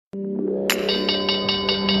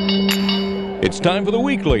It's time for the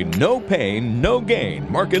weekly No Pain, No Gain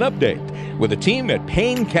market update with a team at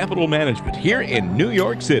Payne Capital Management here in New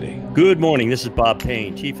York City. Good morning. This is Bob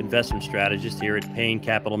Payne, Chief Investment Strategist here at Payne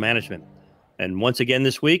Capital Management. And once again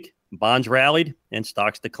this week, bonds rallied and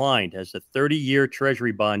stocks declined as the 30-year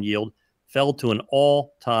Treasury bond yield fell to an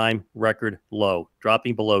all-time record low,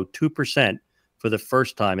 dropping below 2% for the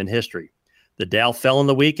first time in history. The Dow fell in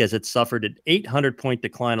the week as it suffered an 800-point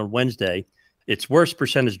decline on Wednesday, its worst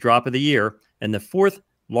percentage drop of the year, and the fourth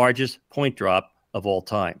largest point drop of all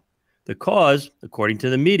time. The cause, according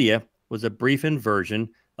to the media, was a brief inversion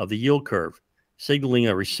of the yield curve, signaling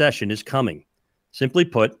a recession is coming. Simply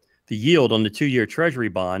put, the yield on the 2-year Treasury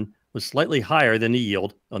bond was slightly higher than the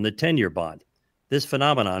yield on the 10-year bond. This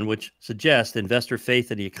phenomenon, which suggests investor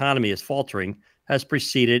faith in the economy is faltering, has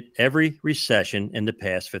preceded every recession in the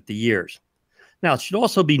past 50 years. Now, it should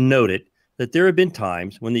also be noted that there have been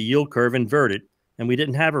times when the yield curve inverted and we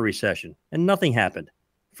didn't have a recession and nothing happened.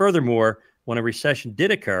 Furthermore, when a recession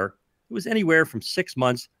did occur, it was anywhere from 6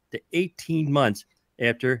 months to 18 months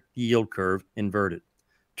after the yield curve inverted.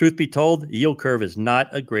 Truth be told, the yield curve is not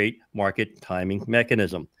a great market timing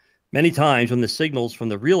mechanism. Many times when the signals from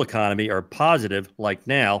the real economy are positive, like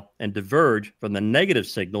now, and diverge from the negative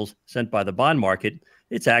signals sent by the bond market,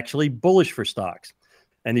 it's actually bullish for stocks.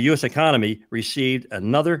 And the U.S. economy received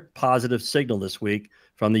another positive signal this week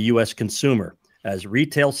from the U.S. consumer as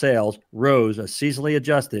retail sales rose a seasonally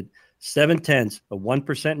adjusted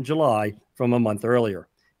 0.7% in July from a month earlier,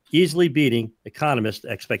 easily beating economist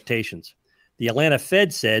expectations. The Atlanta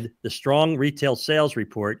Fed said the strong retail sales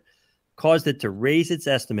report caused it to raise its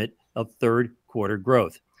estimate of third quarter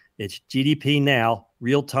growth. Its GDP Now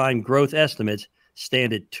real-time growth estimates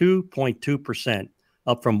stand at 2.2%,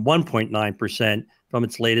 up from 1.9% from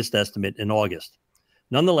its latest estimate in August.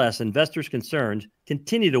 Nonetheless, investors' concerns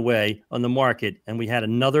continue to weigh on the market, and we had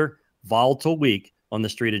another volatile week on the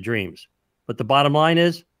Street of Dreams. But the bottom line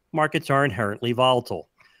is, markets are inherently volatile.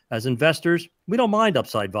 As investors, we don't mind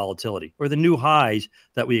upside volatility or the new highs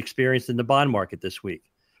that we experienced in the bond market this week,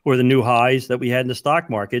 or the new highs that we had in the stock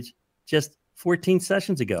markets just 14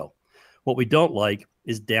 sessions ago. What we don't like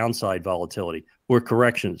is downside volatility or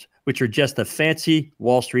corrections, which are just a fancy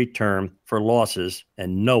Wall Street term for losses,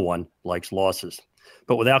 and no one likes losses.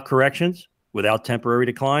 But without corrections, without temporary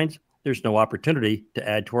declines, there's no opportunity to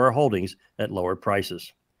add to our holdings at lower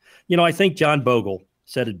prices. You know, I think John Bogle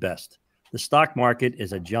said it best. The stock market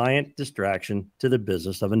is a giant distraction to the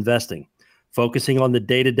business of investing. Focusing on the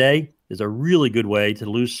day-to-day is a really good way to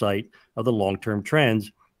lose sight of the long-term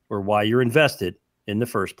trends or why you're invested in the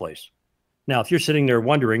first place. Now, if you're sitting there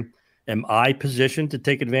wondering, am I positioned to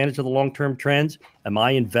take advantage of the long-term trends? Am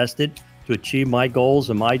I invested to achieve my goals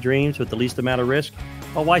and my dreams with the least amount of risk?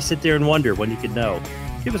 Well, why sit there and wonder when you could know?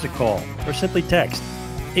 Give us a call or simply text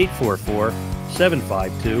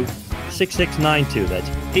 844-752-6692. That's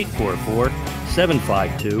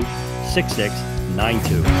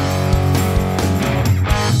 844-752-6692.